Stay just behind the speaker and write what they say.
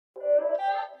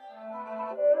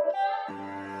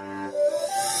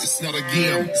It's not a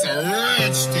game, it's a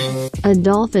rich thing. A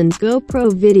dolphin's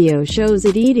GoPro video shows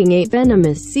it eating 8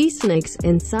 venomous sea snakes,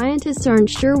 and scientists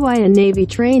aren't sure why a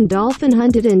Navy-trained dolphin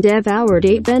hunted and devoured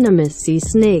 8 venomous sea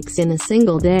snakes in a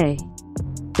single day.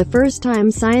 The first time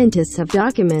scientists have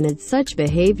documented such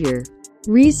behavior.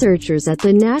 Researchers at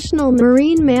the National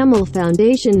Marine Mammal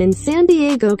Foundation in San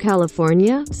Diego,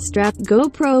 California, strapped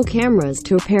GoPro cameras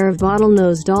to a pair of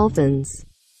bottlenose dolphins,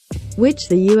 which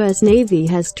the U.S. Navy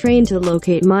has trained to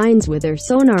locate mines with their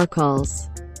sonar calls.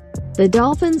 The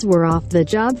dolphins were off the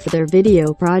job for their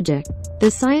video project.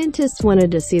 The scientists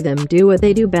wanted to see them do what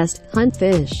they do best, hunt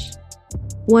fish.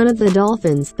 One of the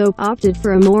dolphins, though, opted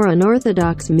for a more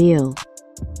unorthodox meal.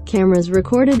 Cameras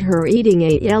recorded her eating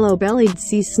 8 yellow-bellied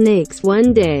sea snakes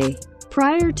one day.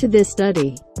 Prior to this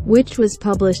study, which was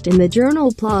published in the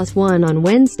journal PLOS ONE on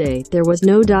Wednesday, there was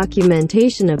no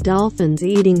documentation of dolphins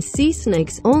eating sea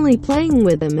snakes, only playing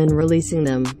with them and releasing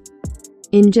them.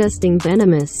 Ingesting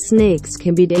venomous snakes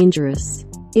can be dangerous.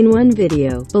 In one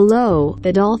video, below,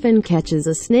 the dolphin catches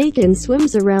a snake and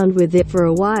swims around with it for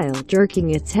a while,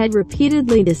 jerking its head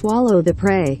repeatedly to swallow the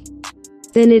prey.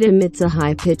 Then it emits a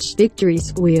high-pitched victory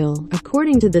squeal,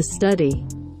 according to the study.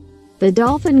 The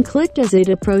dolphin clicked as it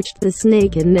approached the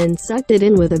snake and then sucked it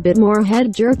in with a bit more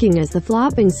head jerking as the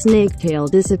flopping snake tail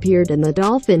disappeared and the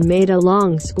dolphin made a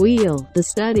long squeal, the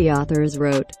study authors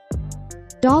wrote.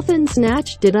 Dolphin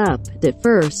snatched it up. At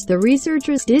first, the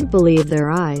researchers did believe their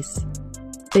eyes.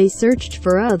 They searched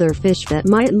for other fish that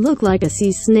might look like a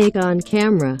sea snake on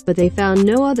camera, but they found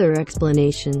no other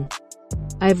explanation.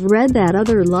 I've read that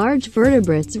other large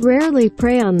vertebrates rarely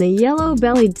prey on the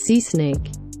yellow-bellied sea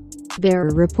snake. There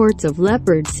are reports of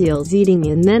leopard seals eating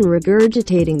and then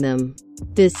regurgitating them.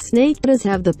 This snake does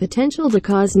have the potential to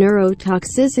cause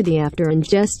neurotoxicity after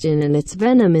ingestion, and its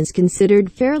venom is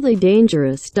considered fairly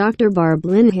dangerous, Dr. Barb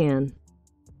Linehan,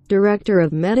 Director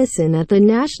of Medicine at the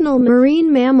National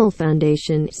Marine Mammal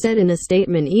Foundation, said in a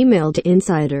statement emailed to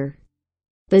Insider.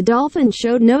 The dolphin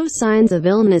showed no signs of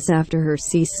illness after her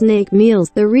sea snake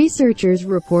meals, the researchers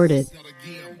reported.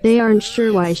 They aren't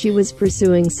sure why she was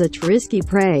pursuing such risky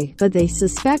prey, but they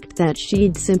suspect that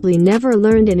she'd simply never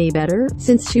learned any better,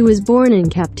 since she was born in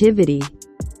captivity.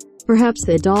 Perhaps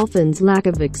the dolphin's lack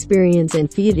of experience in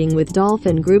feeding with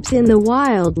dolphin groups in the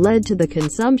wild led to the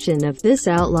consumption of this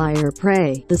outlier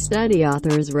prey, the study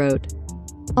authors wrote.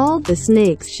 All the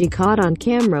snakes she caught on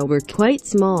camera were quite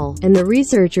small, and the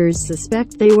researchers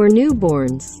suspect they were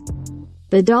newborns.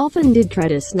 The dolphin did try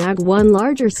to snag one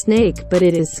larger snake, but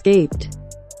it escaped.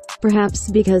 Perhaps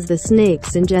because the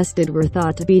snakes ingested were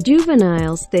thought to be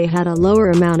juveniles, they had a lower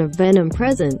amount of venom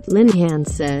present, Linehan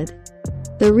said.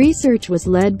 The research was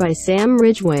led by Sam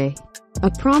Ridgway, a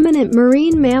prominent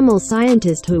marine mammal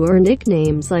scientist who earned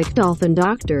nicknames like Dolphin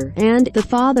Doctor and the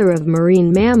father of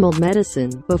marine mammal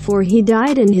medicine, before he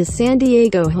died in his San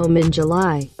Diego home in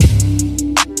July.